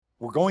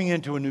We're going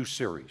into a new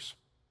series.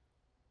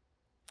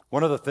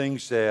 One of the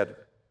things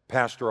that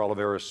Pastor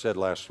Oliveira said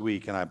last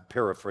week, and I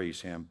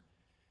paraphrase him,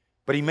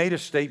 but he made a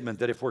statement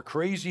that if we're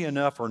crazy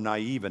enough or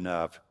naive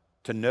enough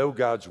to know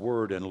God's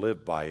word and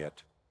live by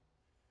it,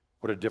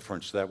 what a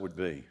difference that would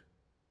be.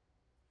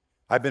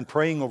 I've been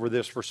praying over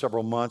this for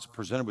several months,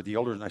 presented with the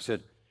elders, and I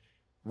said,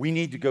 we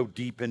need to go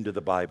deep into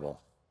the Bible.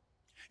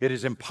 It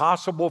is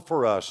impossible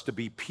for us to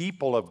be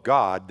people of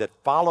God that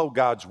follow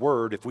God's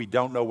word if we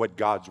don't know what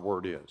God's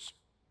word is.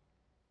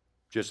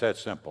 Just that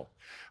simple.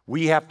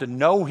 We have to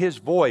know His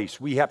voice.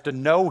 We have to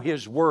know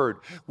His word.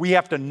 We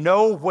have to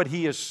know what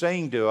He is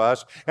saying to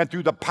us. And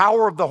through the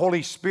power of the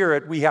Holy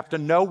Spirit, we have to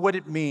know what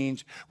it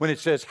means when it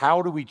says,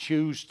 how do we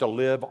choose to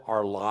live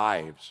our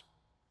lives?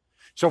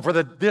 So for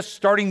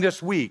starting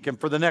this week and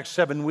for the next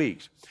 7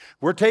 weeks,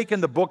 we're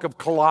taking the book of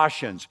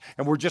Colossians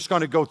and we're just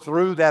going to go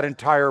through that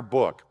entire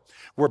book.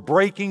 We're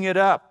breaking it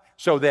up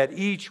so that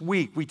each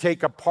week we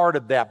take a part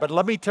of that. But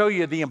let me tell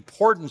you the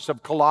importance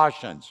of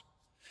Colossians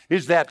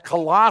is that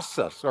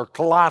Colossus or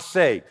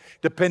Colossae,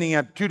 depending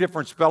on two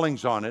different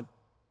spellings on it,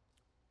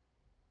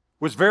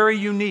 was very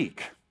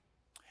unique.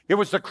 It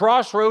was the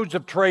crossroads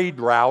of trade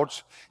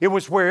routes. It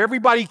was where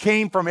everybody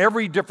came from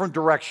every different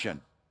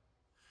direction.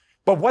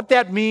 But what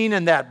that mean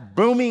in that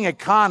booming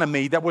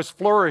economy that was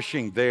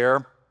flourishing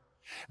there,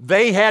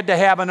 they had to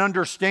have an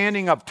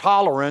understanding of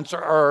tolerance,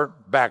 or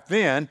back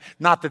then,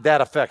 not that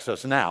that affects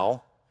us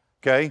now,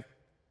 okay?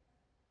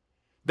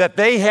 That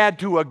they had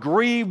to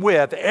agree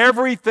with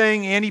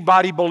everything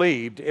anybody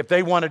believed if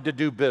they wanted to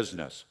do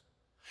business.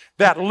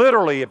 That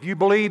literally, if you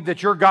believed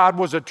that your God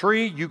was a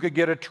tree, you could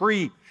get a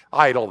tree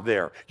idol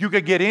there. You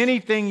could get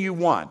anything you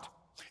want.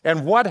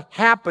 And what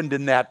happened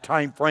in that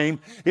time frame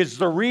is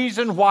the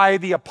reason why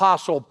the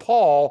Apostle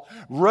Paul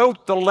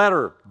wrote the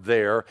letter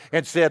there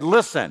and said,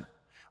 listen,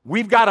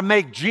 we've got to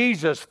make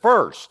Jesus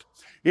first.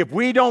 If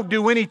we don't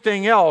do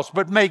anything else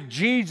but make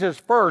Jesus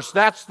first,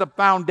 that's the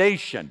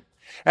foundation.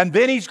 And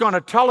then he's going to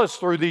tell us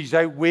through these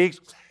 8 weeks,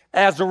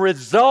 as a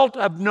result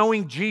of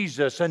knowing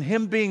Jesus and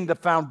Him being the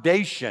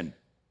foundation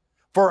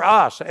for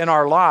us and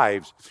our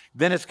lives,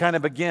 then it's kind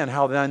of, again,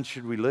 how then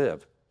should we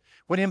live?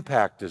 What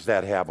impact does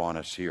that have on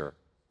us here?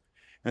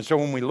 And so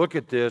when we look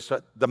at this,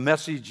 the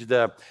message,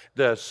 the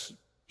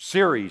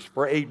series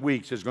for 8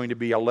 weeks is going to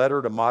be a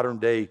letter to modern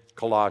day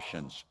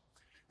Colossians.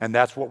 And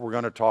that's what we're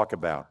going to talk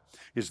about,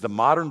 is the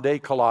modern day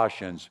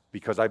Colossians,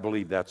 because I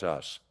believe that's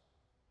us.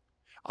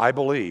 I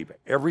believe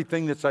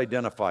everything that's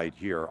identified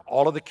here,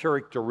 all of the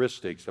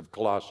characteristics of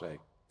Colossae,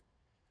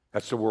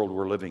 that's the world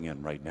we're living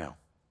in right now.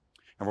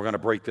 And we're going to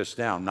break this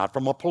down, not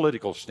from a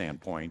political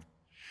standpoint.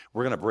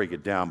 We're going to break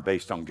it down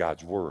based on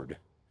God's word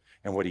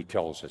and what He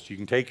tells us. You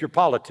can take your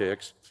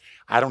politics.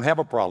 I don't have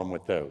a problem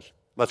with those.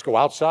 Let's go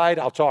outside.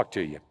 I'll talk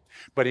to you.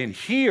 But in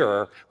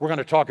here, we're going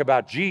to talk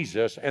about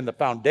Jesus and the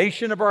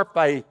foundation of our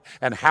faith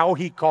and how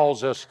He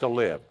calls us to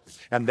live.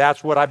 And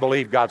that's what I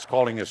believe God's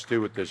calling us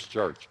to at this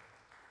church.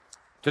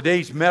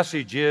 Today's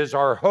message is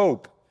our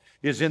hope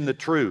is in the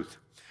truth.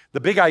 The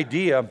big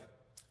idea,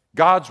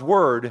 God's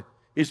word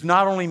is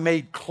not only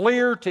made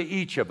clear to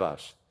each of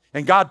us,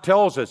 and God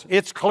tells us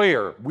it's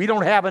clear. We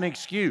don't have an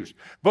excuse.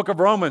 Book of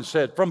Romans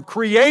said, from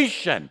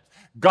creation,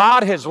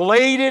 God has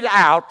laid it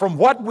out. From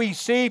what we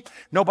see,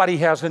 nobody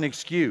has an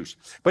excuse.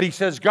 But He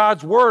says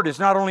God's word is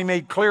not only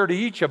made clear to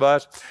each of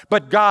us,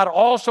 but God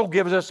also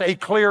gives us a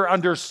clear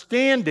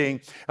understanding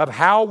of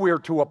how we're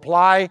to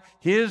apply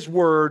His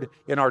word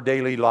in our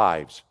daily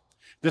lives.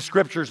 This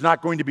scripture is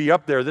not going to be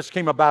up there. This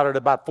came about at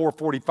about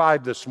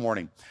 4:45 this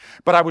morning.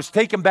 But I was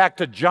taken back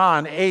to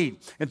John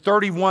 8 and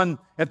 31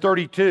 and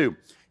 32.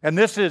 And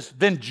this is,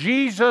 then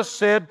Jesus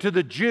said to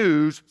the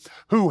Jews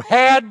who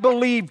had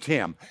believed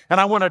Him.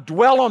 And I want to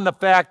dwell on the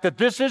fact that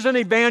this isn't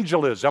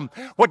evangelism.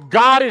 What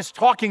God is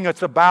talking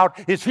us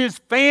about is His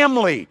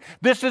family.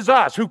 This is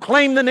us who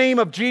claim the name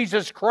of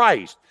Jesus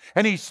Christ.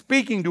 And He's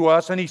speaking to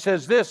us and He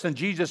says this, and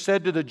Jesus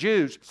said to the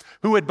Jews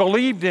who had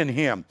believed in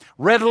Him,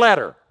 red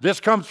letter,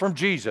 this comes from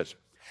Jesus.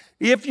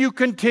 If you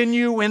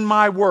continue in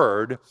my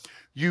word,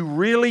 you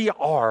really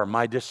are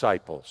my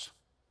disciples.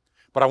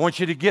 But I want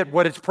you to get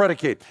what it's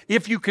predicated.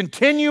 If you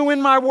continue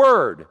in my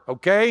word,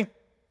 okay,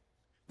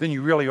 then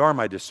you really are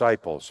my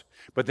disciples.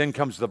 But then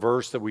comes the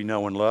verse that we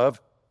know and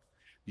love.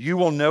 You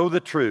will know the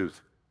truth,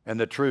 and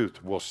the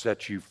truth will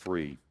set you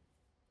free.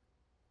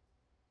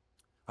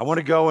 I want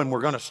to go, and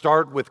we're going to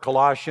start with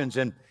Colossians.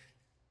 And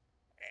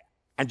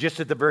just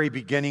at the very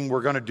beginning,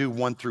 we're going to do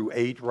 1 through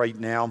 8 right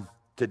now,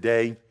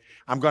 today.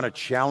 I'm going to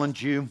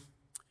challenge you.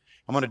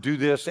 I'm going to do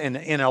this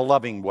in a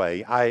loving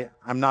way.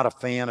 I'm not a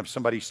fan of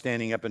somebody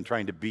standing up and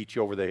trying to beat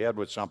you over the head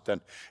with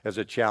something as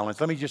a challenge.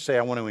 Let me just say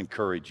I want to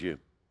encourage you.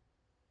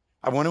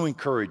 I want to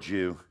encourage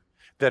you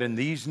that in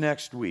these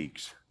next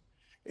weeks,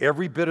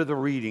 every bit of the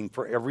reading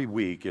for every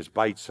week is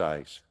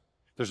bite-sized.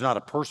 There's not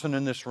a person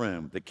in this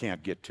room that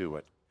can't get to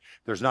it.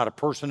 There's not a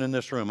person in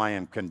this room, I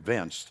am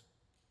convinced,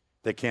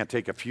 that can't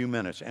take a few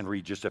minutes and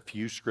read just a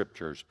few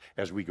scriptures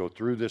as we go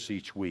through this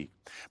each week.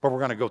 But we're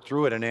going to go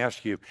through it and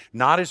ask you,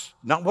 not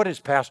what is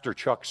Pastor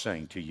Chuck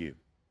saying to you,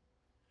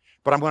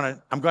 But I'm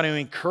going to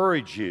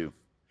encourage you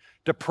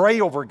to pray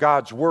over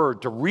God's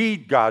word, to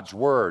read God's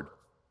word,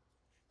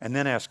 and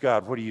then ask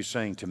God, what are you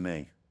saying to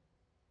me?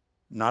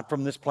 Not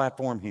from this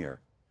platform here,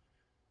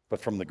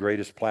 but from the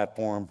greatest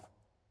platform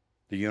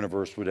the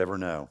universe would ever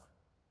know,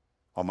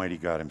 Almighty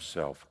God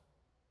himself.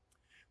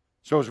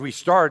 So as we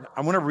start,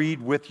 I want to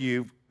read with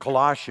you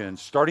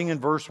Colossians, starting in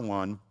verse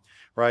 1,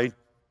 right?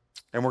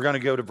 And we're going to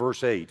go to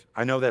verse 8.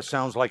 I know that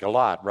sounds like a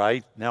lot,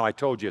 right? Now I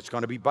told you it's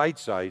going to be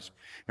bite-sized,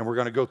 and we're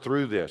going to go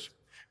through this.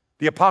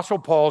 The Apostle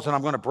Paul's, and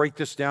I'm going to break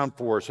this down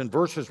for us, in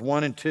verses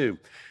 1 and 2.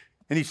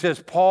 And he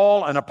says,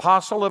 Paul, an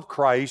apostle of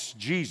Christ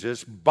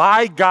Jesus,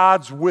 by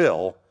God's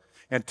will,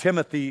 and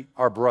Timothy,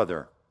 our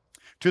brother,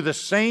 to the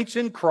saints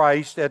in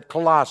Christ at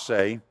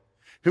Colossae,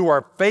 who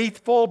are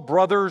faithful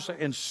brothers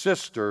and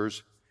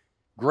sisters,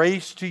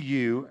 grace to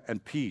you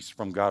and peace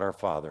from God our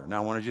Father.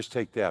 Now, I want to just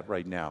take that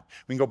right now.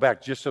 We can go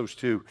back just those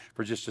two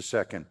for just a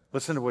second.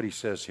 Listen to what he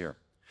says here.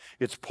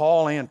 It's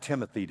Paul and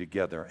Timothy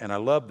together. And I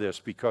love this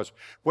because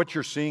what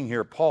you're seeing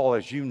here, Paul,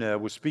 as you know,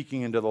 was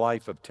speaking into the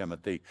life of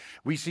Timothy.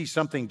 We see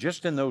something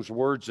just in those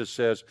words that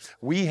says,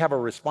 we have a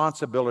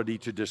responsibility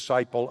to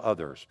disciple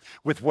others.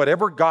 With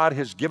whatever God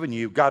has given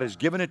you, God has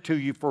given it to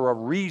you for a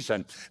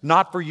reason,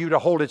 not for you to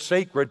hold it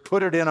sacred,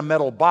 put it in a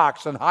metal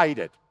box and hide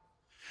it.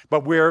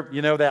 But we're,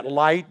 that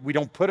light, we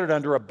don't put it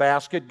under a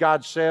basket,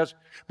 God says,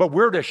 but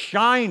we're to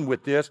shine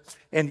with this.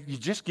 And you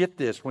just get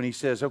this when he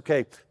says,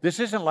 okay, this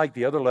isn't like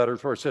the other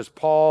letters where it says,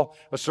 Paul,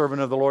 a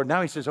servant of the Lord.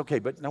 Now he says, okay,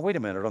 but now wait a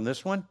minute on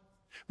this one.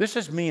 This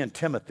is me and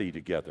Timothy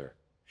together.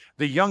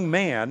 The young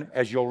man,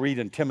 as you'll read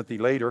in Timothy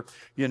later,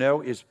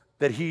 is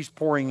that he's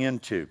pouring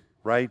into,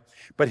 right?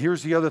 But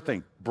here's the other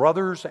thing,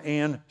 brothers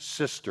and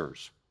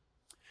sisters.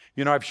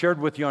 I've shared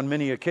with you on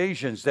many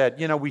occasions that,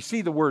 we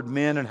see the word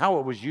men and how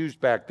it was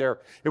used back there.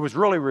 It was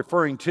really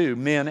referring to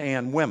men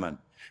and women.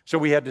 So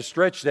we had to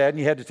stretch that, and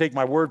you had to take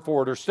my word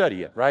for it or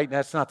study it, right?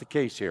 That's not the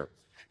case here.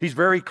 He's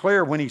very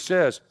clear when he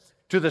says,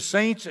 to the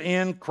saints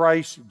in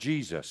Christ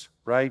Jesus,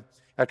 right,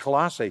 at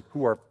Colossae,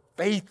 who are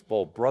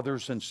faithful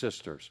brothers and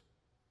sisters.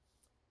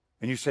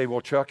 And you say,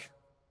 well, Chuck,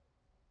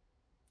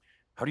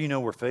 how do you know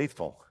we're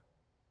faithful?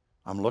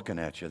 I'm looking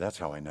at you. That's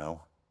how I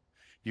know.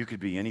 You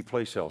could be any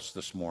place else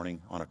this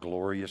morning on a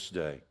glorious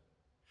day.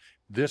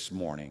 This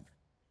morning,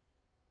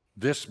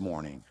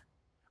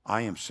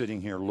 I am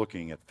sitting here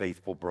looking at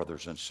faithful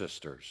brothers and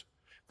sisters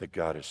that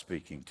God is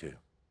speaking to.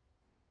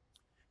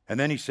 And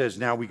then he says,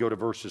 now we go to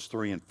verses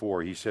 3 and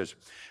 4. He says,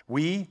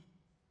 we,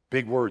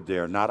 big word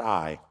there, not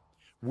I,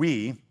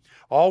 we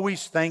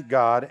always thank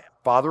God,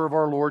 Father of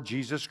our Lord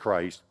Jesus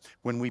Christ,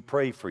 when we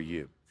pray for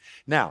you.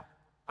 Now,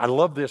 I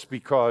love this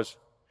because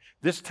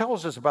this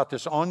tells us about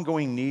this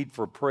ongoing need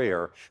for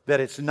prayer, that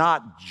it's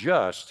not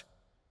just,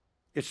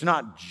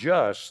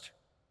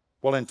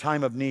 well, in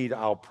time of need,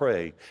 I'll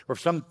pray. Or if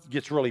something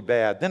gets really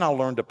bad, then I'll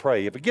learn to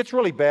pray. If it gets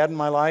really bad in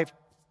my life,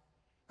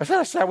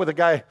 I sat with a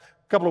guy a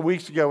couple of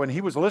weeks ago, and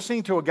he was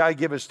listening to a guy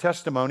give his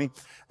testimony,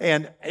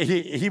 and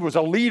he was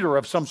a leader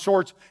of some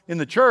sorts in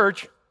the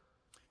church,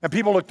 and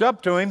people looked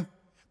up to him,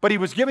 but he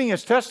was giving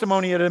his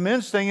testimony at a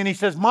men's thing, and he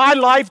says, my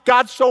life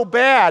got so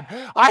bad,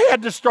 I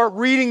had to start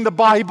reading the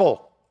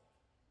Bible.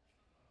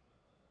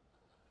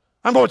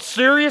 I'm going,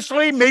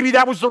 seriously? Maybe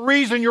that was the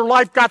reason your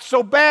life got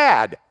so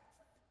bad.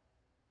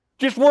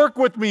 Just work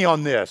with me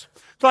on this.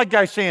 It's like a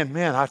guy saying,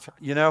 man,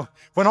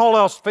 when all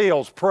else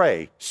fails,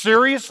 pray.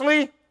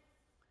 Seriously?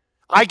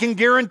 I can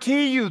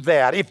guarantee you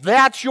that. If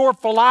that's your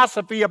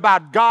philosophy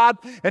about God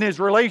and his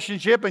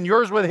relationship and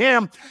yours with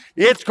him,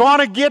 it's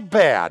going to get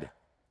bad.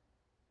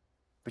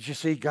 But you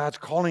see, God's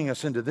calling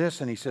us into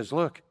this, and he says,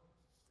 look,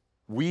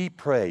 we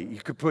pray, you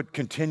could put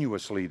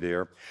continuously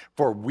there,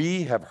 for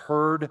we have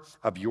heard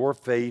of your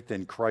faith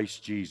in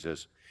Christ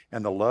Jesus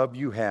and the love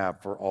you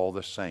have for all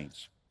the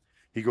saints.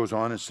 He goes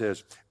on and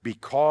says,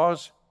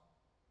 because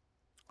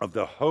of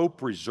the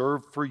hope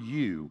reserved for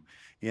you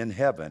in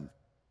heaven,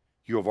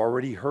 you have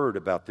already heard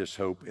about this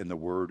hope in the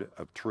word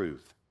of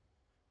truth,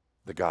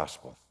 the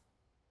gospel.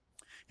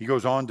 He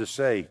goes on to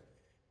say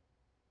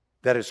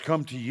that has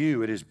come to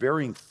you, it is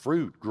bearing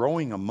fruit,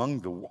 growing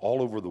among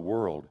all over the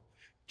world,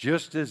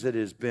 just as it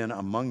has been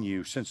among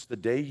you since the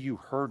day you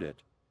heard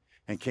it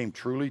and came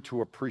truly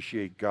to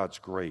appreciate God's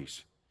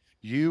grace.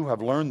 You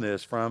have learned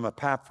this from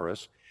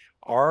Epaphras,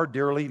 our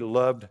dearly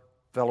loved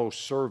fellow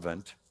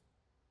servant.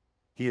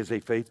 He is a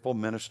faithful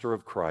minister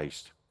of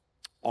Christ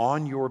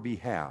on your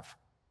behalf,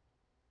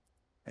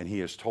 and he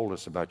has told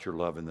us about your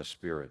love in the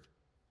Spirit.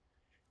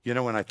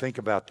 When I think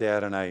about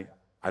that and I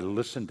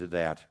listen to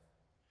that,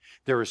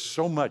 there is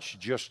so much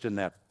just in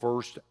that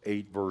first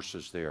 8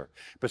 verses there.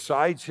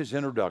 Besides his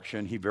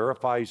introduction, he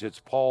verifies it's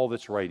Paul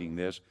that's writing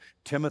this,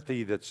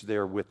 Timothy that's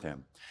there with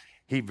him.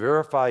 He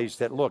verifies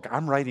that, look,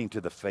 I'm writing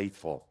to the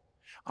faithful.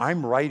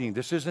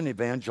 This isn't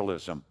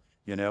evangelism,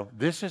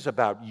 This is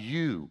about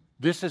you.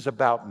 This is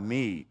about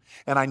me.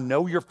 And I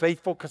know you're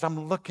faithful because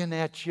I'm looking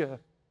at you.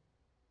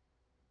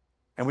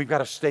 And we've got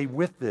to stay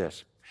with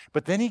this.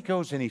 But then he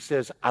goes and he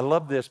says, I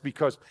love this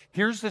because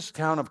here's this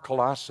town of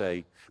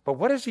Colossae, but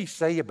what does he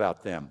say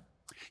about them?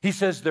 He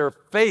says their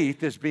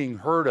faith is being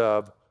heard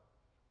of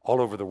all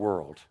over the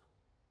world.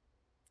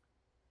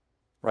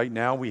 Right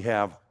now we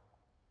have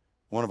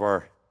one of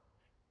our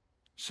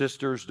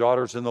sisters,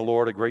 daughters in the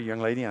Lord, a great young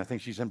lady, and I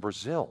think she's in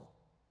Brazil.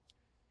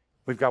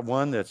 We've got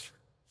one that's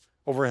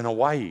over in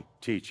Hawaii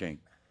teaching.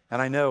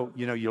 And I know,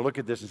 you look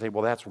at this and say,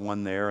 well, that's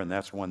one there and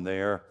that's one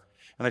there.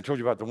 And I told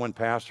you about the one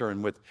pastor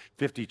and with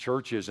 50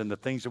 churches and the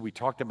things that we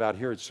talked about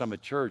here at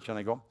Summit Church. And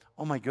I go,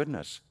 oh my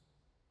goodness.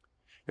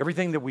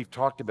 Everything that we've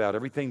talked about,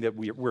 everything that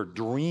we're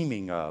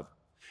dreaming of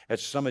at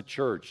Summit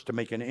Church to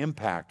make an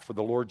impact for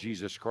the Lord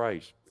Jesus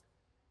Christ,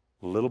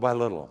 little by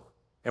little.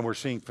 And we're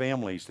seeing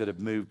families that have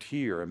moved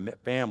here, and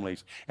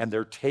families, and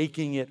they're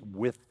taking it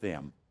with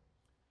them.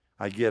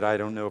 I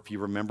don't know if you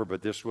remember,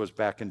 but this was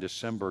back in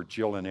December,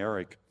 Jill and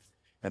Eric,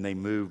 and they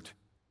moved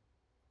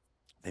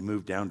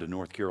down to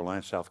North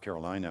Carolina, South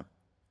Carolina.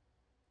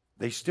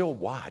 They still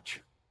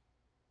watch.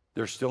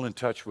 They're still in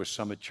touch with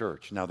Summit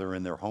Church. Now they're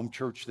in their home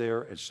church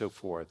there and so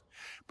forth.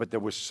 But there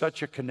was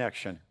such a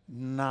connection,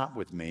 not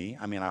with me.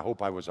 I mean, I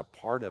hope I was a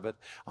part of it,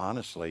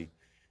 honestly.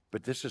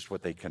 But this is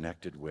what they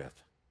connected with.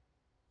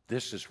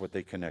 This is what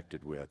they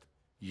connected with,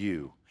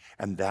 you.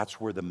 And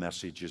that's where the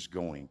message is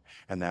going.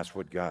 And that's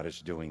what God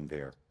is doing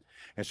there.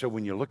 And so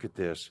when you look at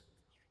this,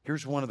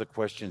 here's one of the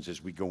questions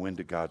as we go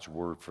into God's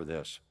Word for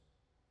this.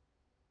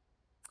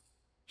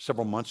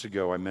 Several months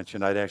ago, I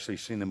mentioned I'd actually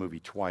seen the movie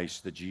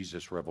twice, The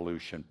Jesus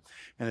Revolution.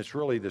 And it's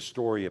really the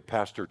story of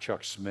Pastor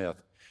Chuck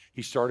Smith.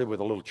 He started with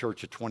a little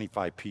church of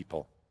 25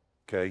 people,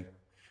 okay?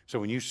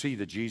 So when you see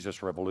the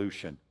Jesus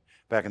Revolution,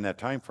 back in that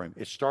time frame,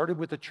 it started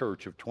with a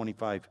church of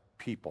 25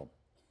 people.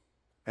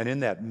 And in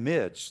that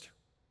midst,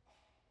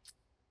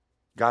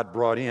 God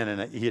brought in,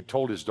 and he had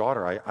told his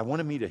daughter, I want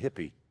to meet a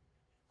hippie,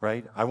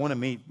 right? I want to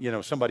meet,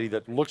 somebody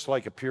that looks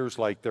like, appears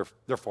like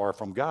they're far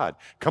from God.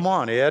 Come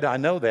on, Ed, I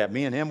know that.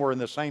 Me and him were in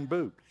the same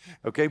boot.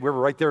 Okay, we were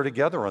right there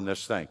together on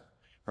this thing,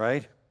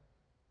 right?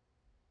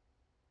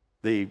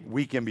 The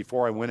weekend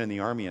before I went in the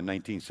Army in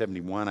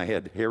 1971, I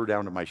had hair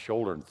down to my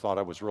shoulder and thought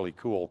I was really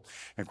cool.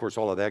 And of course,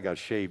 all of that got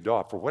shaved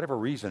off. For whatever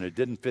reason, it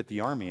didn't fit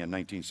the Army in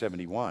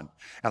 1971.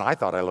 And I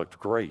thought I looked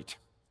great.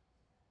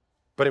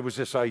 But it was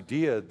this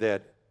idea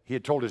that he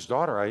had told his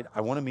daughter,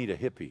 I want to meet a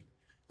hippie.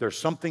 There's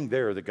something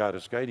there that God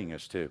is guiding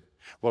us to.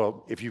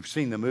 Well, if you've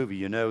seen the movie,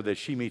 you know that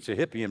she meets a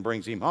hippie and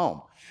brings him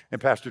home.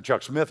 And Pastor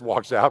Chuck Smith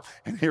walks out,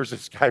 and here's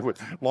this guy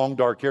with long,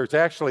 dark hair. It's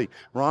actually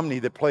Romney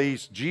that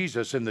plays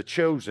Jesus in The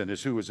Chosen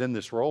is who was in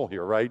this role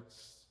here, right?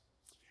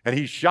 And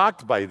he's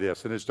shocked by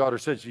this. And his daughter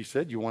she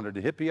said, you wanted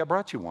a hippie? I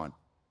brought you one.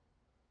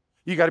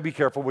 You got to be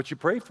careful what you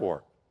pray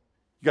for.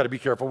 You got to be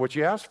careful what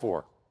you ask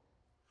for.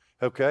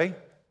 Okay?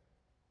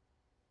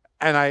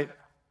 And I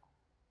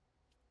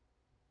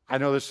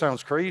know this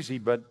sounds crazy,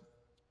 but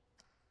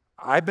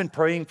I've been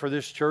praying for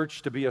this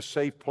church to be a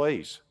safe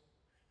place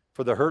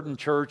for the hurting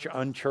church,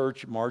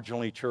 unchurched,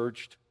 marginally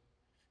churched,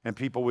 and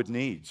people with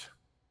needs.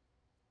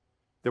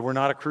 That we're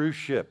not a cruise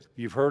ship.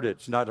 You've heard it.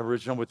 It's not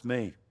original with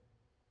me.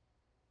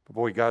 But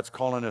boy, God's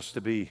calling us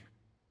to be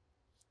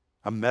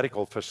a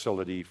medical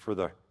facility for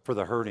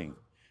the hurting,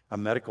 a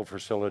medical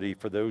facility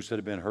for those that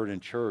have been hurt in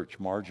church,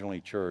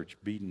 marginally church,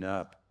 beaten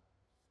up,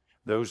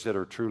 those that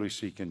are truly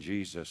seeking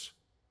Jesus.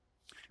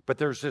 But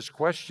there's this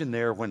question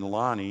there when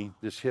Lonnie,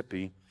 this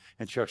hippie,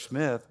 and Chuck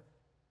Smith,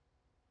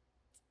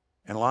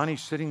 and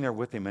Lonnie's sitting there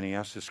with him, and he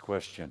asks this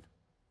question,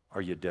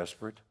 are you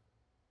desperate?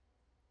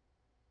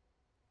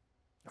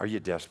 Are you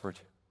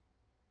desperate?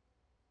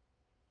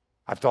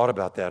 I've thought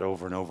about that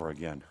over and over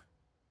again.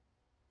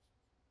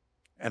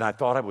 And I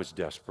thought I was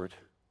desperate,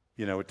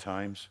 at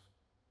times.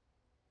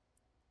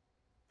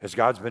 As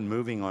God's been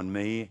moving on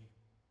me,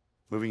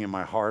 moving in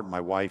my heart,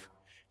 my wife,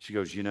 she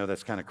goes,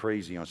 that's kind of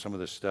crazy on some of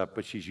this stuff,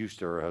 but she's used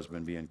to her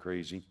husband being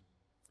crazy.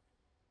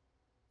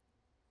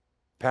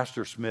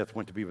 Pastor Smith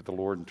went to be with the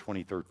Lord in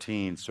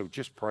 2013, so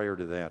just prior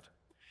to that,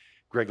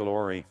 Greg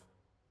Laurie,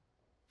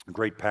 a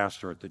great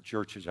pastor at the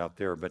churches out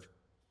there, but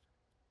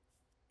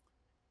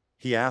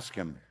he asked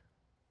him,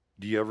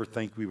 do you ever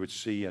think we would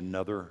see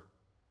another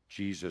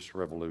Jesus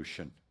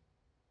revolution?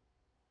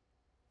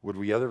 Would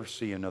we ever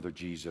see another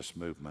Jesus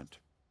movement?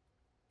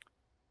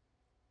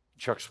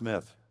 Chuck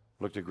Smith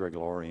looked at Greg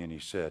Laurie and he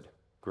said,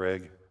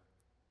 Greg,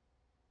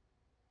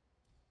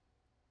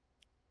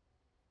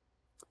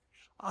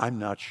 I'm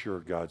not sure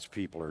God's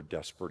people are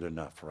desperate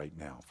enough right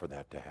now for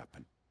that to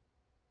happen.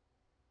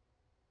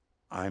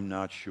 I'm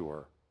not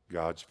sure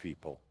God's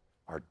people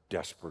are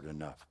desperate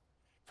enough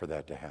for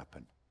that to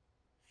happen.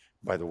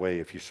 By the way,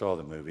 if you saw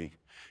the movie,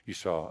 you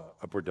saw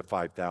upward to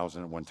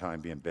 5,000 at one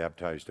time being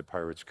baptized at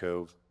Pirates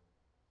Cove.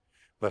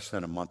 Less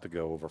than a month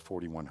ago, over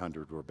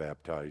 4,100 were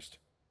baptized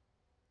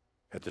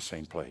at the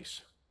same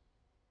place.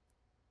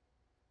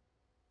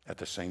 At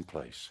the same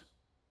place,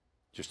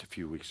 just a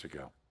few weeks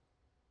ago.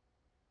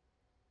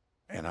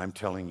 And I'm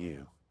telling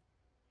you,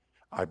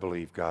 I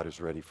believe God is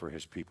ready for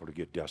his people to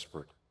get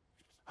desperate,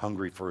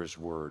 hungry for his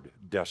word,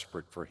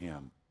 desperate for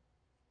him,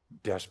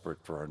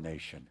 desperate for our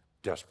nation,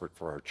 desperate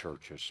for our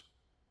churches.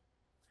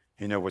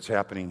 What's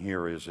happening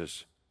here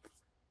is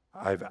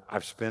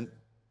I've spent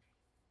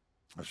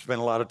I've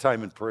spent a lot of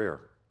time in prayer.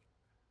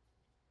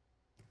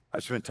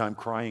 I've spent time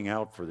crying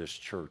out for this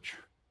church,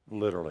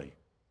 literally.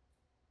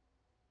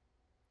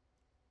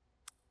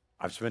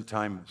 I've spent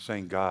time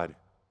saying, God,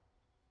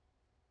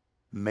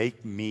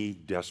 make me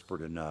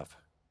desperate enough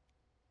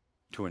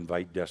to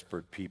invite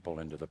desperate people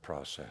into the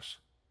process.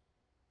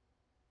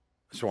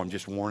 So I'm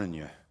just warning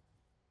you.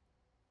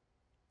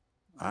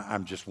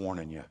 I'm just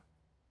warning you.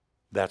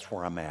 That's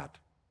where I'm at.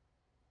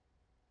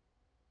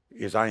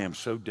 Is I am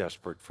so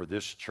desperate for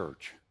this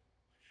church.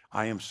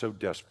 I am so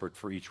desperate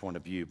for each one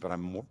of you, but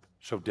I'm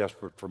so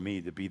desperate for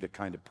me to be the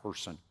kind of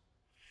person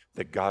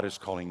that God is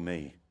calling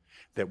me,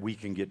 that we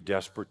can get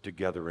desperate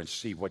together and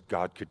see what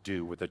God could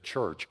do with a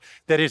church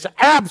that is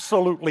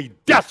absolutely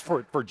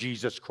desperate for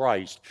Jesus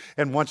Christ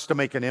and wants to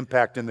make an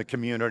impact in the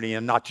community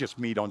and not just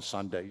meet on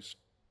Sundays.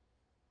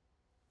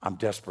 I'm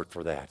desperate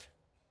for that.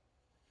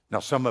 Now,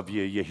 some of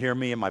you, you hear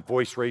me and my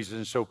voice raises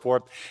and so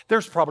forth.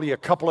 There's probably a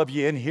couple of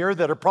you in here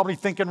that are probably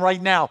thinking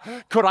right now,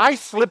 could I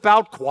slip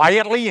out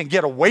quietly and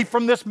get away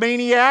from this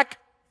maniac?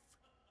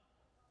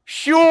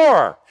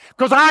 Sure,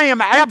 because I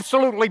am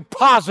absolutely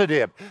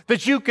positive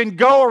that you can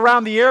go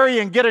around the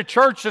area and get a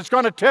church that's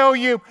going to tell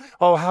you,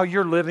 oh, how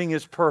your living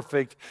is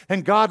perfect,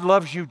 and God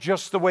loves you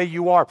just the way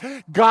you are.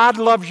 God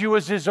loves you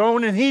as His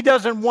own, and He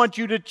doesn't want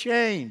you to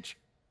change.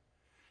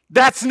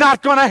 That's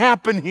not going to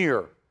happen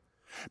here,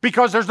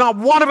 because there's not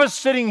one of us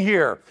sitting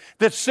here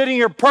that's sitting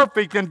here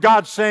perfect, and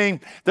God's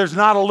saying there's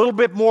not a little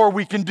bit more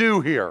we can do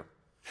here.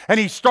 And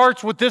He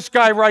starts with this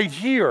guy right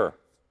here.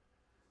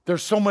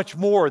 There's so much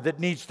more that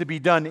needs to be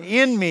done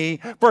in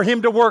me for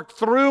Him to work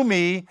through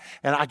me,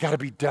 and I got to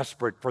be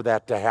desperate for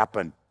that to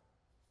happen.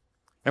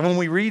 And when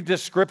we read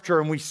this scripture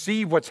and we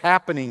see what's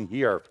happening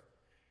here,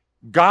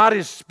 God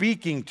is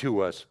speaking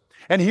to us.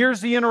 And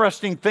here's the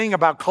interesting thing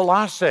about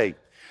Colossae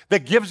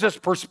that gives us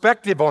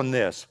perspective on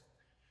this.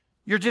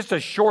 You're just a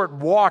short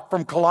walk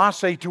from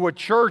Colossae to a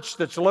church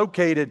that's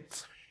located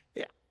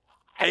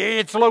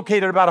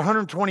about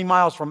 120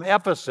 miles from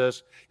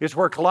Ephesus, is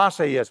where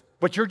Colossae is.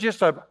 But you're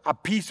just a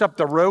piece up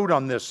the road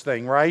on this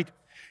thing, right?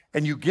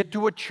 And you get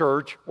to a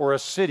church or a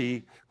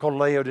city called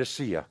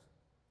Laodicea.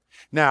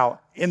 Now,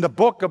 in the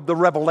book of the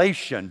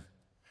Revelation,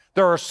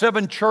 there are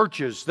 7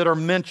 churches that are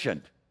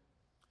mentioned.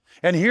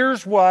 And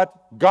here's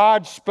what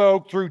God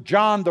spoke through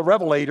John the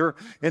Revelator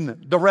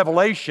in the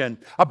Revelation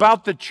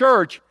about the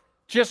church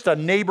just a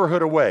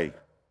neighborhood away.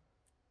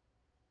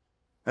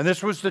 And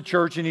this was the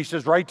church, and he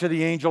says, write to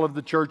the angel of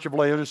the church of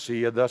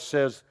Laodicea, thus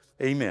says,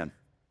 Amen.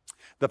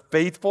 The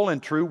faithful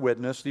and true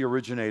witness, the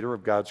originator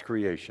of God's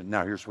creation.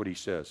 Now here's what he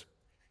says.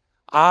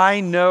 I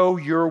know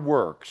your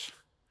works,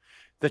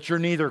 that you're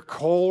neither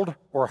cold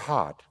or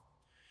hot.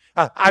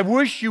 I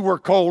wish you were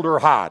cold or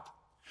hot.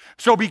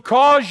 So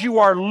because you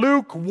are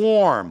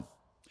lukewarm,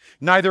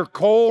 neither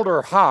cold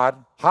or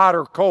hot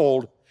or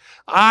cold,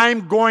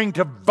 I'm going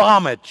to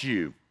vomit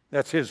you.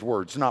 That's his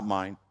words, not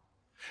mine.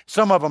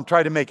 Some of them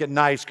try to make it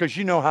nice because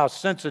you know how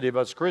sensitive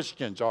us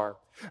Christians are.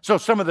 So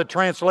some of the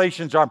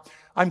translations are,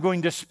 I'm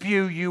going to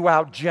spew you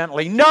out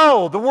gently.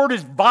 No, the word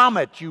is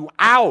vomit you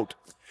out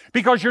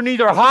because you're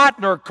neither hot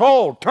nor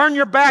cold. Turn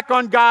your back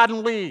on God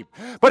and leave.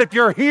 But if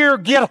you're here,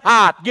 get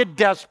hot, get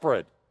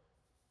desperate.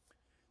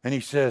 And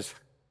he says,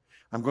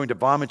 I'm going to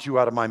vomit you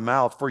out of my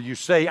mouth, for you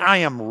say, I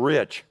am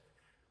rich.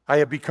 I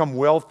have become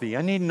wealthy.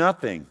 I need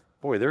nothing.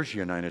 Boy, there's the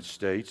United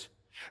States.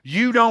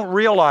 You don't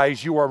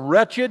realize you are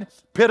wretched,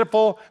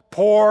 pitiful,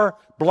 poor,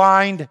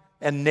 blind,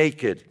 and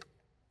naked.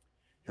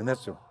 And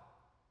that's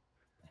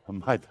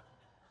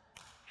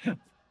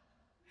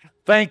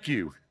thank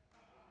you.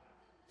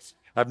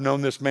 I've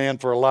known this man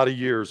for a lot of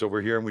years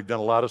over here, and we've done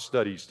a lot of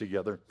studies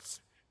together.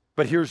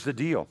 But here's the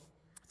deal.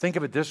 Think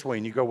of it this way,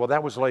 and you go, well,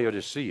 that was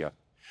Laodicea.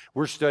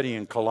 We're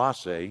studying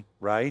Colossae,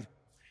 right?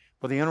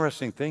 Well, the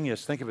interesting thing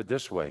is, think of it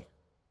this way.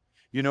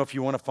 You know, if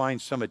you want to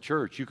find Summit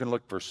Church, you can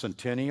look for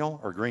Centennial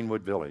or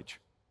Greenwood Village.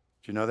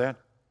 Do you know that?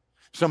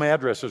 Some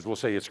addresses will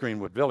say it's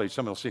Greenwood Village.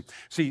 Some will see,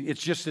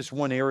 it's just this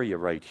one area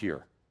right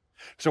here.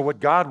 So what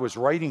God was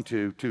writing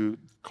to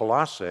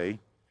Colossae,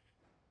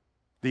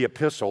 the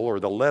epistle or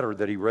the letter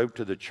that he wrote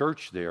to the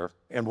church there,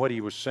 and what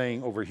he was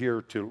saying over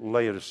here to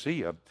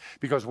Laodicea,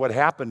 because what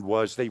happened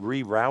was they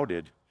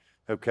rerouted,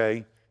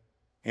 okay?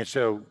 And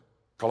so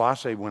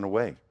Colossae went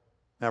away.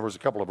 Now, there was a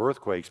couple of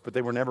earthquakes, but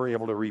they were never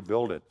able to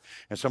rebuild it.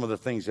 And some of the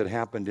things that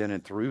happened in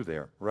and through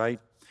there, right?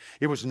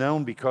 It was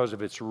known because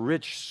of its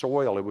rich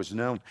soil. It was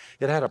known,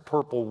 it had a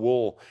purple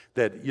wool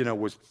that,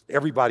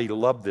 everybody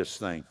loved this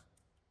thing.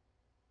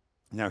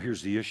 Now,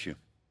 here's the issue.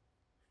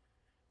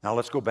 Now,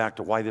 let's go back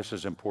to why this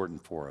is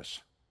important for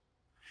us.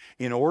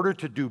 In order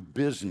to do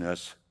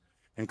business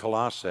in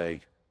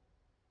Colossae,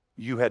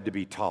 you had to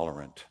be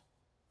tolerant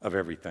of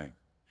everything.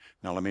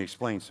 Now, let me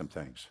explain some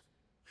things.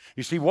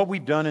 You see, what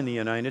we've done in the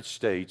United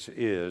States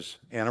is,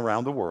 and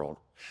around the world,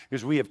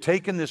 is we have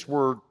taken this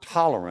word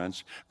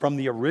tolerance from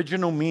the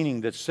original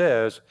meaning that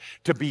says,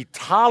 to be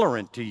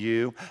tolerant to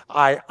you,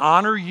 I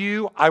honor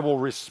you, I will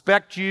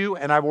respect you,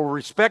 and I will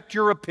respect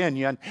your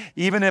opinion,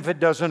 even if it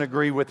doesn't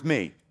agree with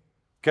me.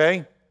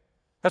 Okay?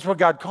 That's what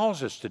God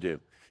calls us to do.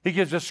 He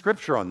gives us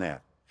scripture on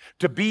that.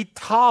 To be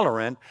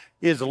tolerant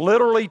is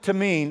literally to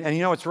mean, and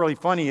you know what's really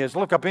funny is,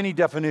 look up any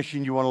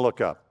definition you want to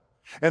look up.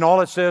 And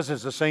all it says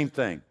is the same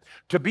thing.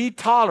 To be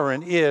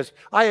tolerant is,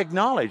 I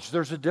acknowledge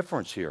there's a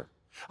difference here.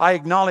 I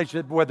acknowledge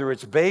that whether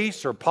it's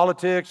base or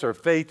politics or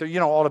faith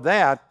or, all of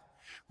that,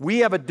 we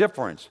have a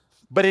difference.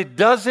 But it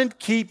doesn't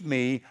keep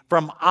me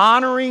from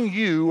honoring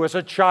you as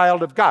a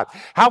child of God.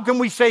 How can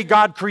we say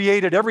God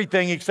created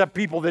everything except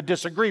people that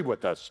disagree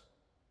with us?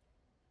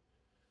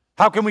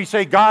 How can we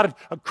say God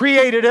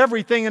created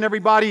everything and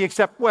everybody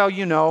except,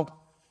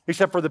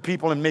 except for the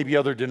people in maybe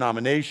other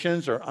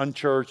denominations or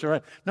unchurched?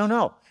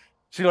 No.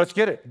 See, let's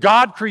get it.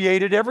 God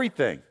created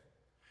everything.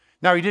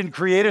 Now, He didn't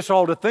create us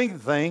all to think the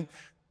thing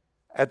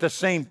at the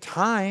same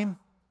time,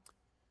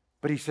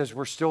 but He says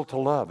we're still to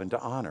love and to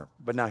honor.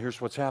 But now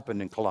here's what's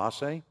happened in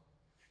Colossae.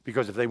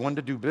 Because if they wanted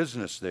to do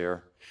business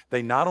there,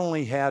 they not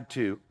only had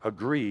to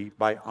agree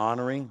by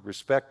honoring,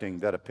 respecting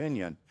that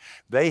opinion,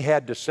 they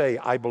had to say,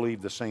 I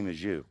believe the same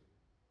as you.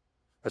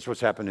 That's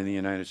what's happened in the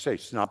United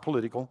States. It's not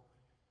political,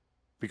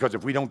 because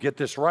if we don't get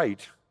this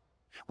right,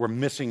 we're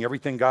missing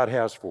everything God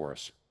has for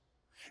us.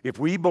 If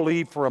we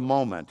believe for a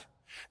moment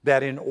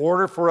that in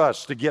order for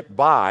us to get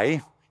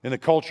by in the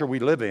culture we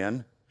live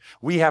in,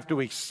 we have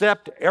to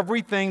accept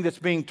everything that's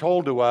being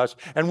told to us,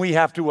 and we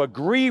have to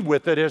agree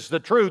with it as the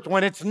truth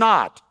when it's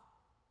not.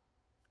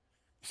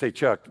 You say,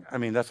 Chuck,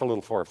 that's a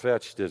little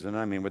far-fetched, isn't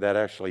it? Would that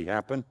actually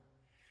happen?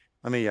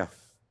 I'm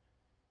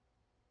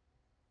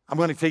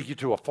going to take you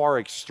to a far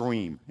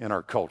extreme in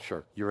our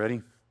culture. You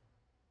ready?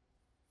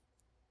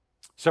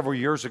 Several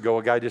years ago,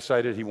 a guy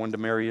decided he wanted to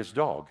marry his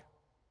dog.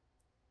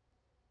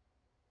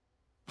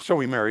 So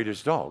he married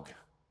his dog.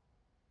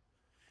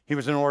 He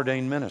was an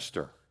ordained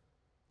minister.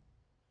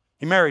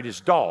 He married his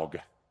dog.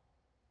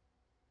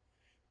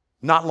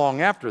 Not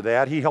long after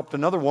that, he helped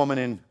another woman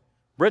in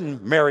Britain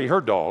marry her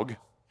dog.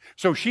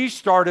 So she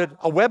started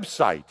a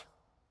website.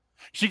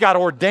 She got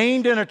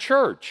ordained in a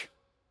church.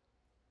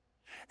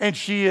 And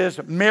she is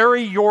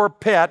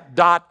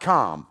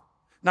marryyourpet.com.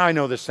 Now, I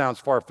know this sounds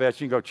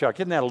far-fetched. You can go, Chuck,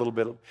 isn't that a little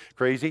bit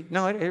crazy?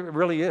 No, it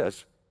really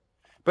is.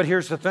 But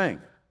here's the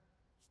thing.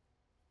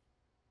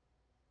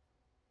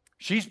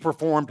 She's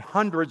performed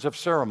hundreds of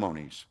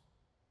ceremonies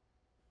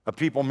of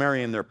people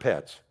marrying their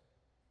pets.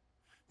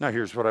 Now,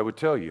 here's what I would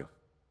tell you.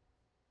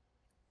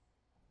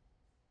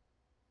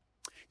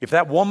 If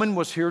that woman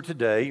was here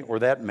today, or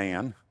that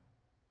man,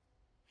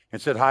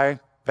 and said, hi,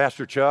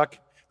 Pastor Chuck,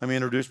 let me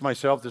introduce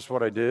myself, this is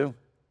what I do.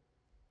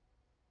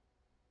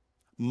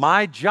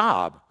 My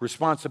job,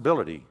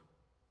 responsibility,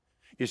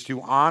 is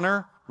to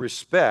honor,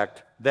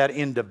 respect that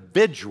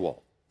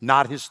individual,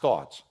 not his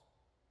thoughts.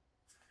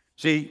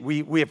 See,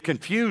 we have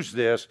confused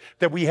this,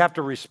 that we have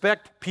to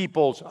respect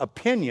people's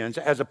opinions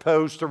as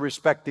opposed to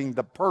respecting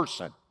the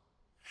person.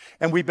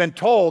 And we've been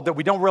told that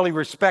we don't really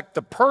respect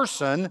the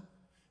person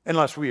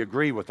unless we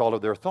agree with all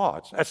of their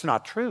thoughts. That's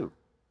not true.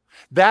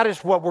 That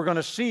is what we're going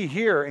to see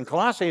here in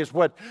Colossae, is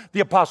what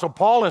the Apostle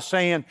Paul is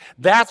saying.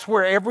 That's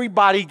where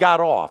everybody got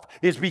off,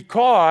 is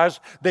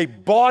because they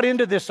bought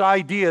into this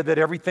idea that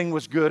everything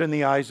was good in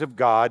the eyes of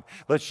God.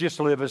 Let's just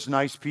live as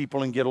nice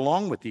people and get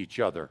along with each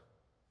other.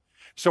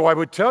 So I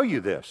would tell you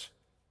this.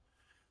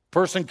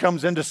 Person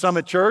comes into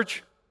Summit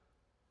Church,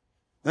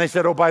 and they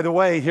said, oh, by the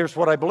way, here's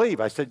what I believe.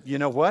 I said, you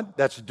know what?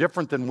 That's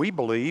different than we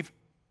believe.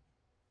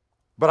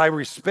 But I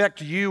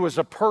respect you as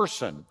a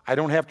person. I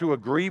don't have to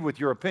agree with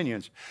your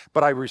opinions,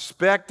 but I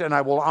respect and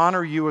I will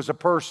honor you as a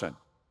person.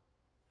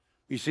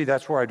 You see,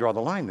 that's where I draw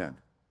the line then.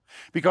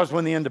 Because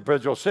when the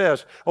individual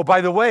says, oh,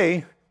 by the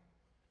way,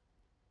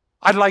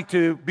 I'd like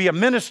to be a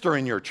minister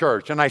in your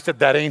church. And I said,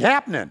 that ain't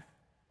happening.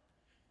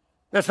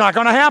 That's not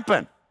going to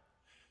happen.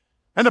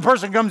 And the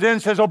person comes in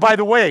and says, oh, by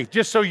the way,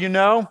 just so you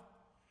know,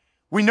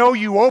 we know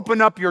you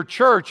open up your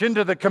church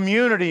into the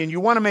community and you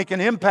want to make an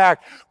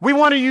impact. We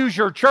want to use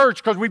your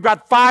church because we've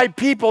got 5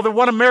 people that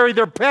want to marry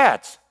their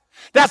pets.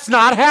 That's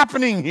not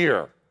happening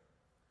here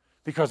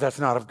because that's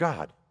not of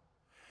God.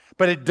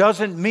 But it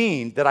doesn't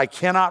mean that I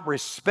cannot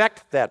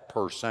respect that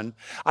person.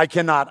 I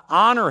cannot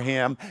honor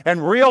him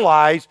and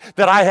realize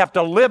that I have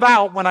to live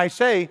out when I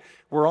say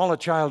we're all a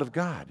child of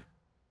God.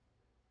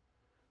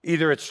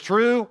 Either it's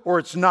true or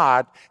it's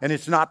not, and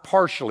it's not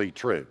partially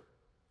true.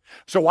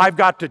 So I've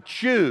got to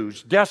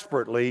choose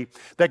desperately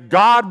that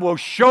God will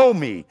show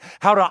me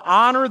how to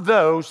honor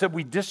those that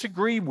we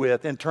disagree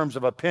with in terms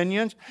of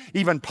opinions,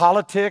 even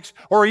politics,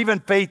 or even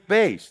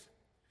faith-based.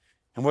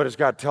 And what does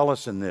God tell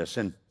us in this?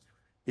 In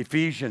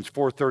Ephesians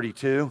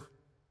 4:32,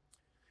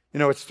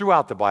 it's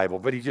throughout the Bible,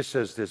 but he just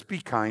says this: be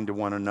kind to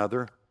one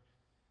another,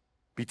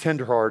 be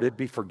tenderhearted,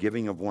 be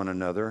forgiving of one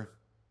another,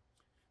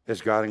 as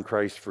God in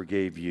Christ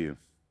forgave you.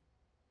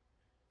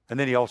 And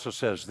then he also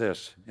says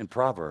this in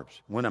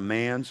Proverbs: when a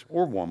man's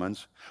or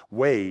woman's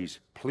ways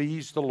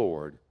please the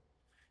Lord,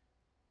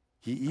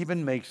 he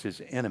even makes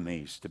his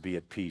enemies to be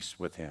at peace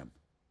with him.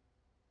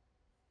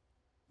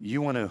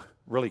 You want to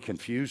really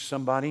confuse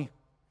somebody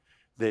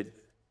that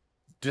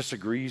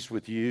disagrees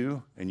with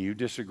you and you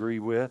disagree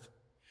with?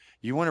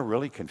 You want to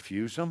really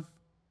confuse them?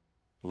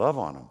 Love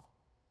on them.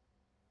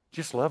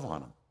 Just love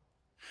on them.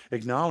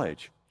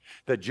 Acknowledge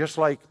that just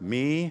like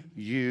me,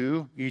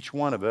 you, each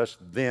one of us,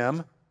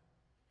 them,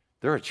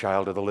 they're a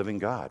child of the living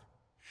God.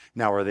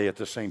 Now, are they at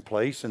the same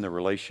place in the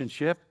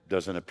relationship?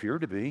 Doesn't appear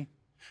to be.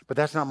 But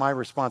that's not my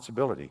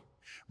responsibility.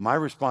 My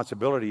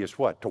responsibility is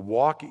what? To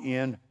walk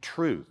in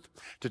truth,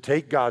 to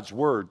take God's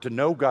word, to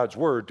know God's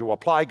word, to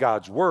apply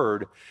God's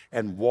word,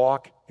 and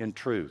walk in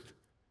truth.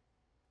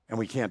 And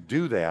we can't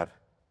do that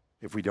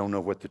if we don't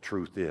know what the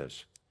truth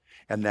is.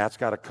 And that's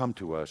got to come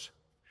to us.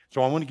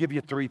 So I want to give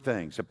you three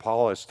things that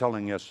Paul is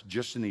telling us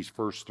just in these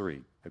first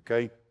three,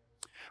 okay?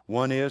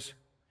 One is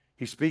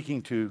he's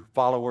speaking to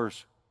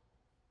followers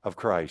of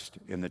Christ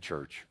in the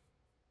church.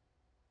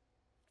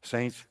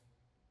 Saints,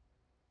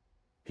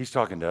 he's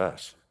talking to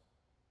us,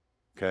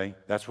 okay?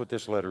 That's what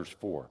this letter's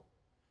for.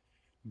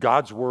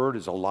 God's word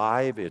is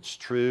alive, it's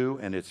true,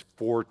 and it's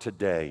for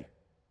today.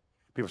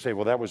 People say,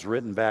 well, that was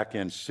written back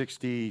in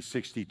 60,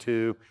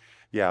 62.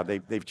 Yeah,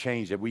 they've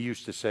changed it. We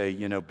used to say,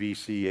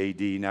 BC,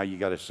 AD. Now you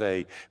got to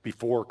say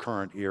before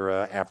current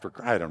era, after,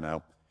 I don't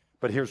know.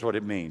 But here's what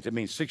it means. It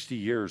means 60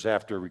 years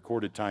after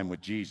recorded time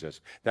with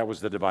Jesus. That was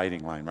the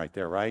dividing line right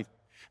there, right?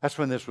 That's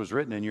when this was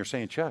written. And you're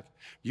saying, Chuck,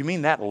 you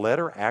mean that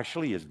letter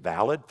actually is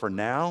valid for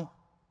now?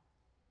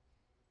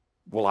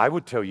 Well, I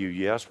would tell you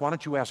yes. Why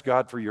don't you ask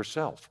God for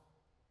yourself?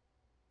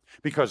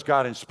 Because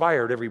God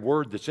inspired every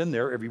word that's in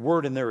there. Every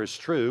word in there is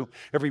true.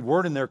 Every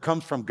word in there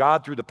comes from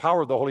God through the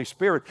power of the Holy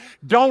Spirit.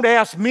 Don't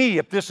ask me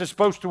if this is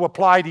supposed to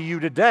apply to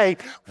you today.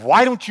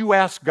 Why don't you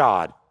ask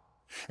God?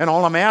 And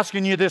all I'm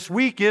asking you this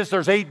week is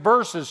there's 8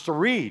 verses to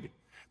read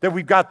that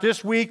we've got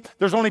this week.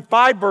 There's only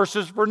 5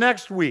 verses for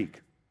next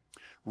week.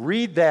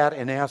 Read that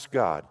and ask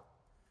God,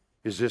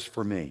 is this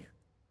for me?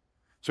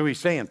 So he's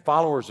saying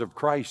followers of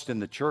Christ in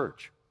the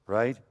church,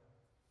 right?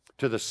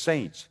 To the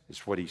saints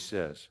is what he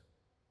says.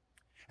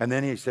 And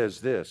then he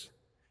says this,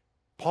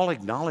 Paul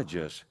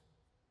acknowledges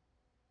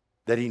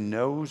that he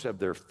knows of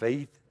their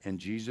faith in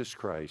Jesus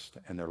Christ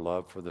and their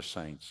love for the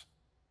saints.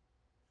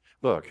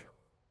 Look,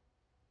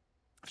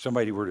 if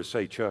somebody were to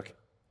say, Chuck,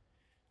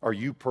 are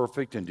you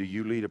perfect and do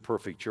you lead a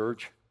perfect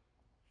church?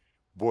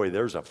 Boy,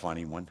 there's a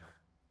funny one.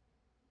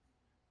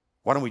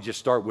 Why don't we just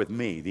start with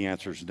me? The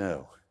answer is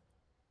no,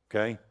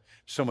 okay?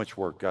 So much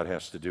work God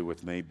has to do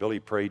with me. Billy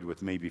prayed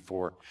with me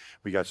before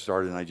we got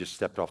started, and I just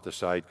stepped off the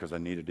side because I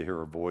needed to hear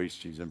her voice.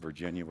 She's in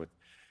Virginia with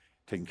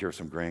taking care of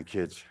some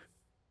grandkids.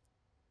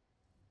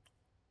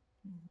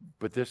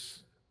 But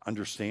this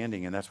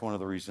understanding, and that's one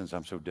of the reasons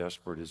I'm so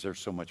desperate, is there's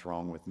so much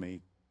wrong with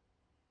me.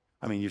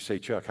 I mean, you say,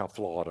 Chuck, how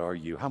flawed are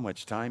you? How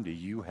much time do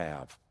you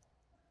have?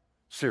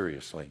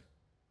 Seriously.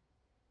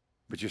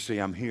 But you see,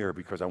 I'm here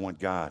because I want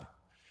God.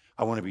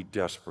 I want to be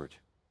desperate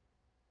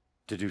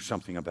to do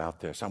something about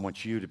this. I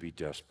want you to be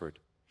desperate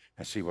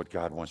and see what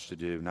God wants to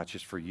do, not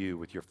just for you,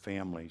 with your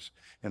families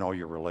and all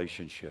your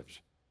relationships.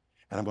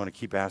 And I'm going to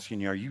keep asking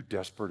you, are you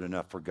desperate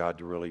enough for God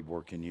to really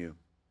work in you?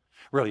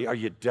 Really, are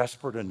you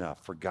desperate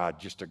enough for God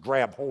just to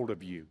grab hold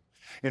of you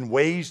in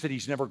ways that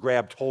he's never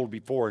grabbed hold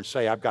before and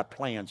say, I've got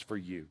plans for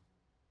you?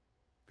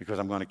 Because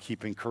I'm going to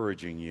keep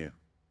encouraging you.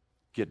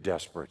 Get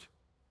desperate.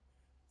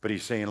 But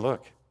he's saying,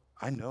 look,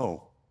 I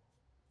know.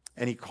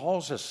 And he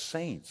calls us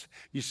saints.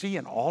 You see,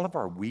 in all of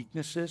our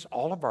weaknesses,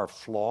 all of our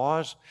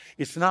flaws,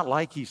 it's not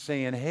like he's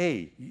saying,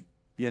 hey,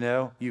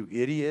 you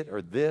idiot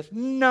or this.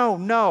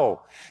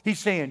 No. He's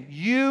saying,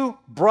 you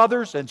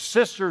brothers and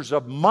sisters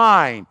of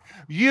mine,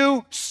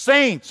 you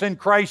saints in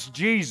Christ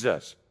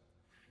Jesus.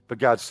 But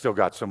God's still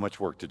got so much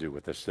work to do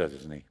with this,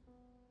 doesn't he?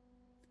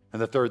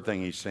 And the third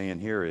thing he's saying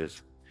here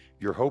is,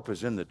 your hope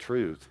is in the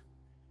truth,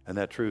 and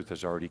that truth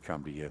has already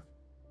come to you.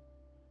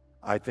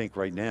 I think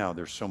right now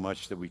there's so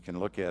much that we can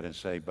look at and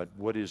say, but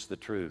what is the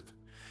truth?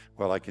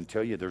 Well, I can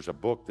tell you there's a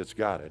book that's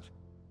got it.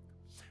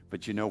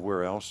 But you know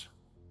where else?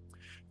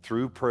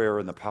 Through prayer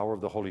and the power of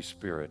the Holy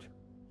Spirit,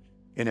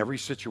 in every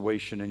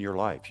situation in your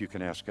life, you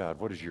can ask God,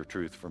 what is your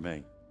truth for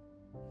me?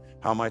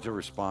 How am I to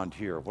respond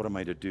here? What am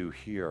I to do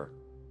here?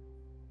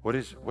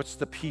 What's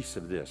the piece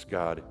of this,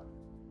 God,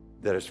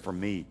 that is for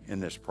me in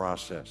this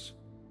process?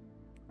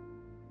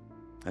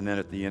 And then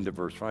at the end of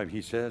verse 5,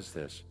 he says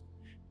this,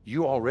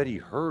 you already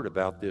heard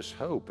about this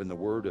hope and the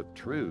word of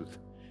truth.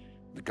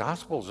 The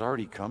gospel's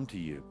already come to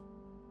you.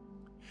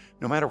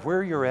 No matter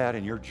where you're at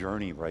in your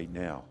journey right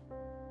now,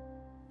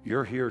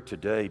 you're here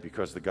today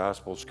because the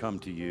gospel's come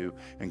to you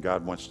and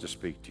God wants to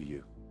speak to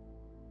you.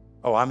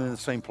 Oh, I'm in the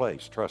same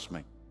place, trust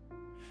me.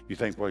 You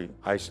think, well,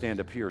 I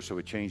stand up here so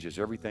it changes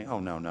everything. Oh,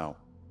 no.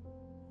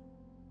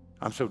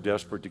 I'm so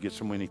desperate to get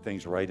so many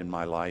things right in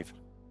my life.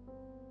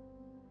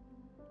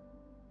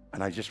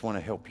 And I just want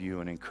to help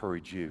you and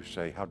encourage you.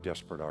 Say, how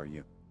desperate are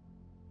you?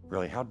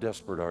 Really, how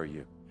desperate are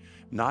you?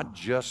 Not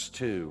just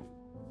to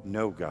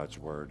know God's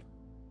word.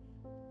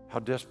 How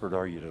desperate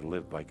are you to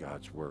live by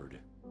God's word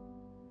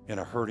in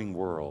a hurting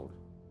world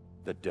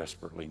that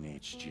desperately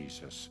needs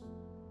Jesus?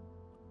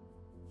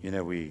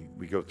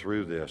 We go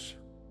through this.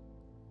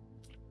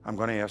 I'm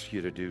going to ask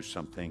you to do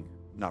something,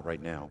 not right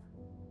now.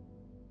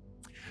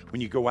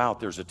 When you go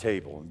out, there's a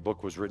table. The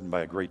book was written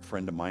by a great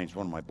friend of mine. He's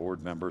one of my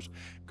board members,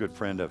 good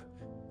friend of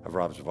of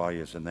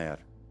Roncesvalles in that.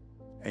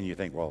 And you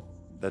think, well,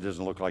 that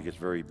doesn't look like it's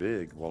very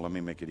big. Well, let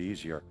me make it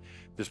easier.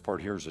 This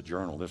part here is a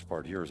journal. This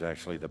part here is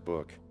actually the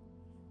book.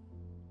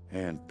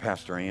 And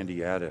Pastor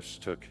Andy Addis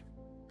took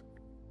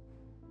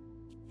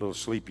a little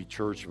sleepy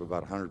church of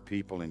about 100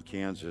 people in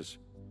Kansas,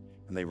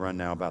 and they run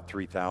now about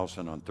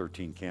 3,000 on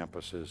 13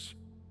 campuses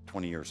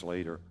 20 years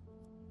later.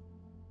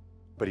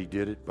 But he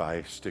did it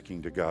by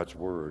sticking to God's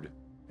Word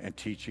and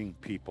teaching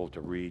people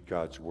to read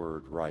God's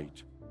Word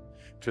right,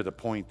 to the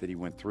point that he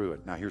went through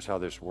it. Now, here's how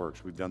this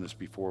works. We've done this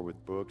before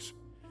with books.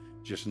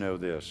 Just know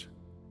this.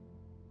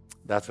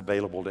 That's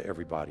available to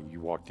everybody.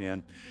 You walked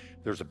in.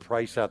 There's a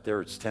price out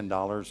there. It's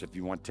 $10. If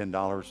you want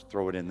 $10,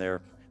 throw it in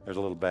there. There's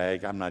a little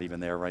bag. I'm not even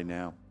there right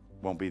now.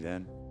 Won't be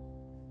then.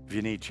 If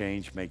you need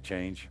change, make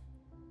change.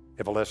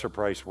 If a lesser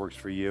price works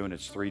for you and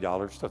it's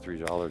 $3, throw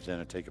 $3 in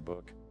and take a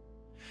book.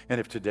 And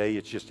if today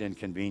it's just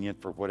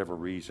inconvenient for whatever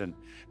reason,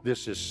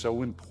 this is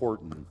so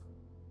important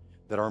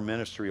that our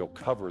ministry will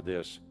cover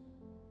this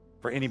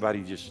for anybody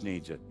who just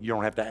needs it. You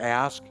don't have to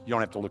ask. You don't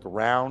have to look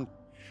around.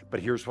 But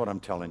here's what I'm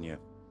telling you.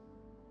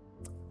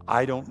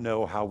 I don't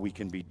know how we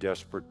can be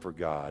desperate for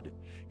God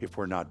if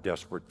we're not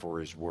desperate for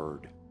His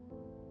Word.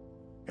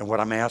 And what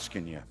I'm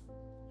asking you,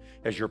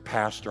 as your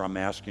pastor, I'm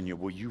asking you,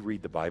 will you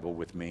read the Bible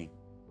with me?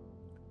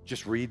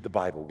 Just read the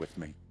Bible with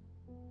me.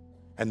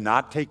 And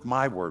not take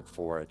my word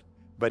for it,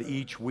 but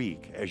each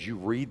week, as you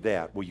read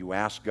that, will you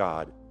ask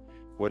God,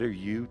 what are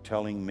you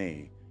telling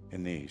me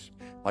in these?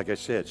 Like I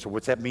said, so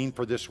what's that mean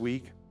for this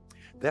week?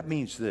 That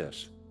means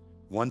this.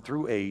 1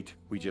 through 8,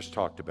 we just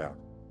talked about.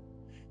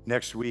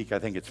 Next week, I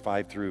think it's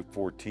 5 through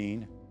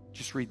 14.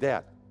 Just read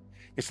that.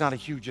 It's not a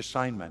huge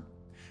assignment,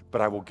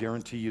 but I will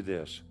guarantee you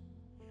this.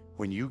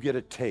 When you get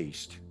a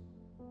taste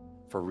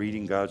for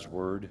reading God's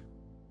Word,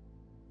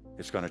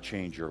 it's going to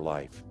change your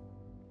life.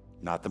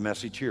 Not the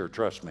message here,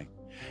 trust me.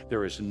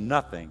 There is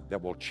nothing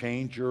that will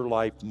change your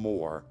life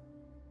more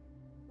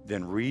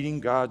than reading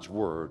God's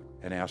Word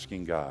and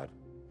asking God,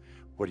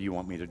 what do you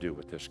want me to do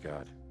with this,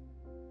 God?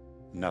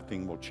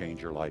 Nothing will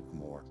change your life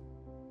more.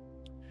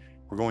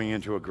 We're going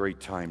into a great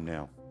time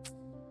now.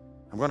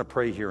 I'm going to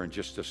pray here in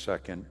just a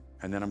second,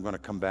 and then I'm going to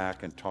come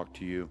back and talk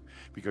to you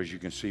because you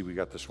can see we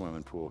got the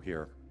swimming pool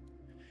here.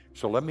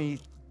 So let me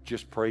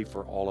just pray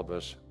for all of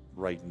us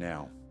right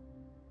now.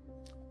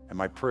 And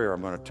my prayer,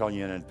 I'm going to tell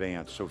you in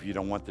advance, so if you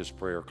don't want this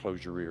prayer,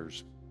 close your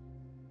ears.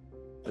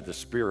 But the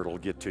Spirit will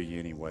get to you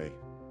anyway.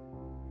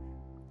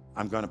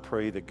 I'm going to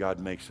pray that God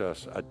makes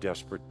us a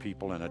desperate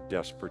people and a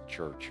desperate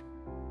church.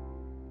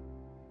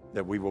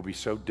 That we will be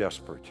so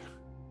desperate,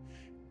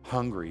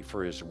 hungry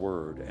for His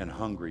Word and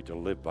hungry to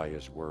live by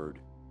His Word,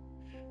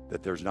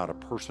 that there's not a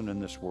person in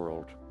this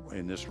world,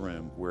 in this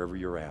room, wherever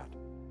you're at,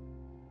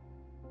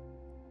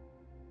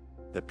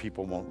 that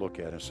people won't look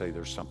at and say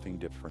there's something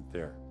different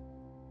there.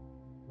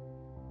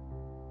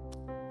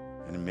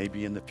 And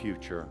maybe in the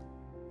future,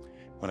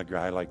 when a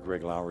guy like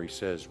Greg Lowry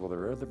says, will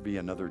there ever be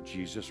another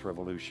Jesus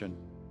revolution?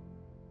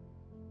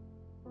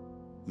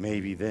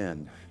 Maybe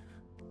then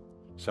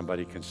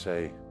somebody can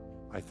say,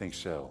 I think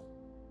so,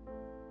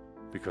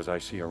 because I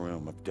see a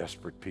room of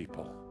desperate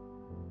people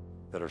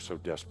that are so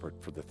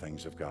desperate for the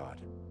things of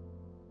God.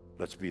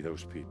 Let's be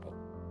those people.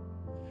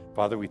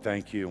 Father, we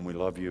thank you and we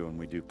love you and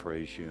we do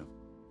praise you.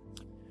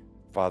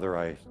 Father,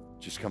 I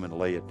just come and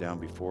lay it down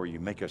before you.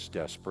 Make us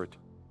desperate.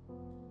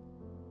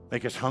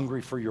 Make us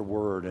hungry for your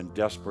word and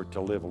desperate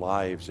to live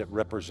lives that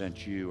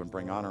represent you and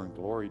bring honor and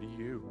glory to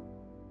you.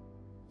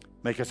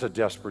 Make us a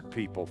desperate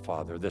people,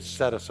 Father, that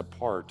set us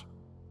apart.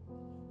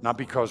 Not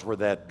because we're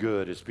that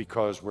good, it's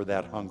because we're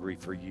that hungry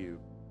for you.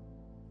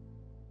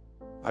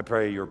 I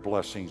pray your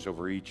blessings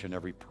over each and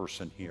every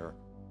person here.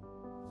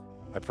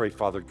 I pray,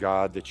 Father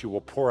God, that you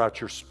will pour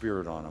out your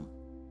Spirit on them.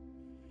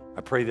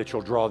 I pray that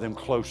you'll draw them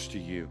close to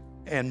you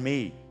and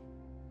me.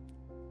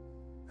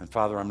 And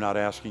Father, I'm not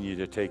asking you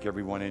to take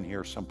everyone in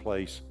here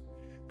someplace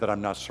that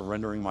I'm not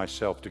surrendering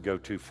myself to go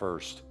to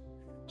first.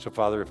 So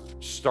Father,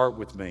 start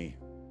with me.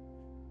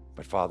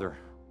 But Father,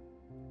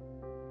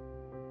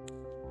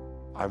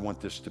 I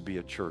want this to be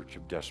a church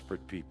of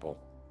desperate people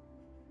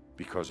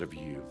because of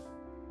you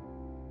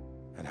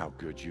and how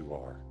good you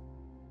are.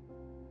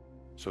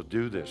 So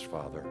do this,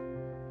 Father.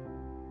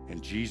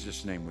 In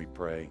Jesus' name we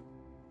pray.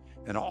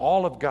 And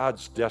all of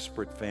God's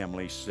desperate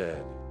family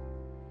said,